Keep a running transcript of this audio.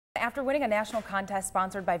After winning a national contest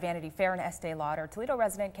sponsored by Vanity Fair and Estee Lauder, Toledo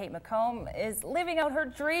resident Kate McComb is living out her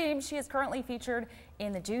dream. She is currently featured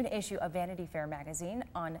in the June issue of Vanity Fair magazine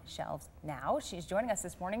on shelves now. She's joining us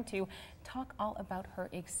this morning to talk all about her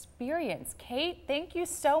experience. Kate, thank you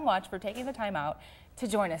so much for taking the time out to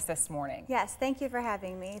join us this morning. Yes, thank you for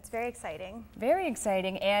having me. It's very exciting. Very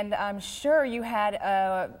exciting, and I'm sure you had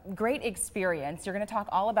a great experience. You're going to talk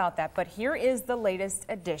all about that, but here is the latest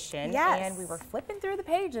edition. Yes. And we were flipping through the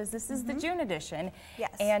pages. This is the June edition.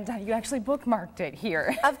 Yes. And you actually bookmarked it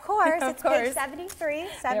here. Of course. Of It's course. page 73.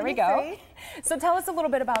 There we go. So tell us a little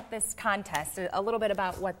bit about this contest, a little bit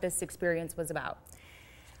about what this experience was about.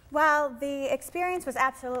 Well, the experience was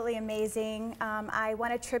absolutely amazing. I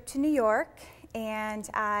won a trip to New York, and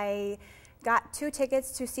I got 2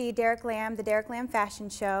 tickets to see Derek Lam, the Derek Lam fashion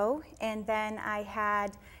show, and then I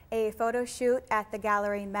had a photo shoot at the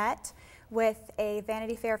Gallery Met with a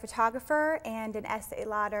Vanity Fair photographer and an Estee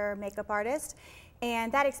Lauder makeup artist. And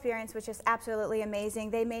that experience was just absolutely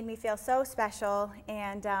amazing. They made me feel so special,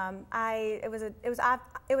 and it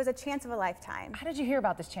was a chance of a lifetime. How did you hear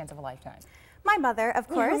about this chance of a lifetime? My mother, of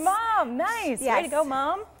course. Your mom, nice. Yes. Way to go,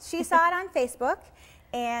 Mom. She saw it on Facebook,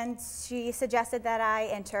 and she suggested that I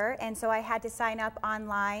enter, and so I had to sign up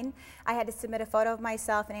online. I had to submit a photo of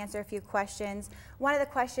myself and answer a few questions. One of the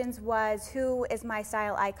questions was, who is my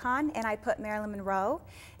style icon? And I put Marilyn Monroe,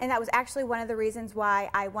 and that was actually one of the reasons why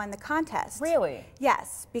I won the contest. Really?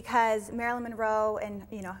 Yes, because Marilyn Monroe and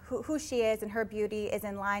who she is and her beauty is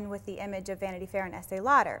in line with the image of Vanity Fair and Estee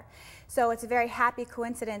Lauder. So it's a very happy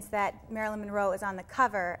coincidence that Marilyn Monroe is on the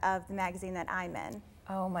cover of the magazine that I'm in.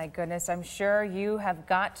 Oh my goodness, I'm sure you have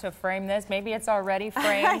got to frame this. Maybe it's already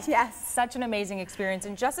framed. Yes. Such an amazing experience.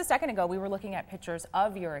 And just a second ago, we were looking at pictures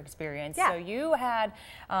of your experience. Yeah. So you had,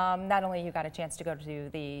 not only you got a chance to go to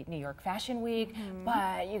the New York Fashion Week,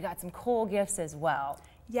 but you got some cool gifts as well.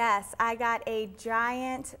 Yes, I got a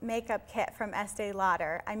giant makeup kit from Estee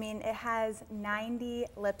Lauder. I mean, it has 90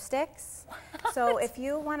 lipsticks. What? So if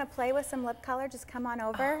you want to play with some lip color, just come on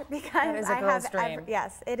over, because that is a girl's dream.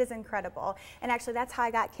 Yes, it is incredible. And actually, that's how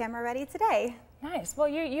I got camera ready today. Nice. Well,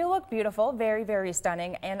 you look beautiful, very, very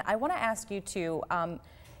stunning. And I want to ask you to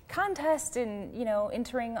contest and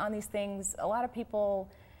entering on these things. A lot of people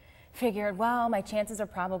figured, well, my chances are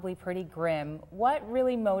probably pretty grim. What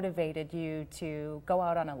really motivated you to go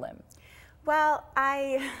out on a limb? Well,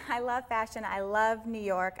 I love fashion. I love New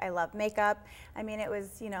York. I love makeup. I mean, it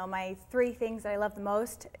was, my 3 things that I love the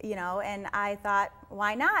most, and I thought,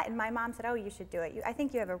 why not? And my mom said, oh, you should do it. I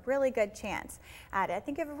think you have a really good chance at it. I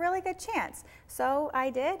think you have a really good chance. So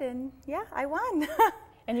I did, and yeah, I won.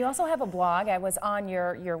 And you also have a blog. I was on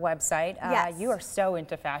your website. Yes. You are so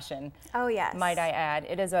into fashion. Oh, yes. Might I add.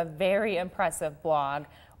 It is a very impressive blog.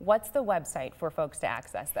 What's the website for folks to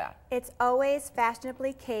access that? It's always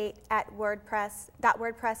fashionably Kate at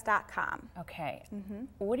wordpress.com. Okay.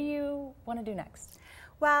 What do you want to do next?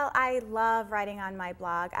 Well, I love writing on my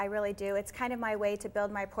blog. I really do. It's kind of my way to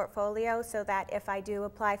build my portfolio so that if I do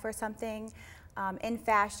apply for something in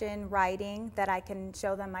fashion writing, that I can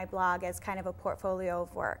show them my blog as kind of a portfolio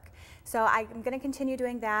of work. So I'm going to continue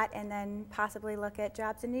doing that and then possibly look at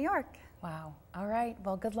jobs in New York. Wow. All right.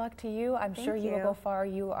 Well, good luck to you. I'm sure you will go far.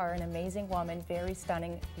 You are an amazing woman, very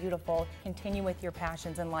stunning, beautiful. Continue with your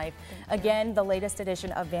passions in life. Again, the latest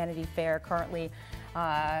edition of Vanity Fair currently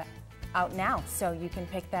out now, so you can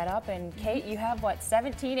pick that up. And Kate, you have what,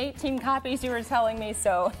 17, 18 copies you were telling me,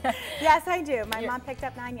 so. Yes, I do. My mom picked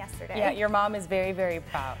up 9 yesterday. Yeah, your mom is very, very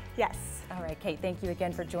proud. Yes. All right, Kate, thank you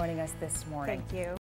again for joining us this morning. Thank you.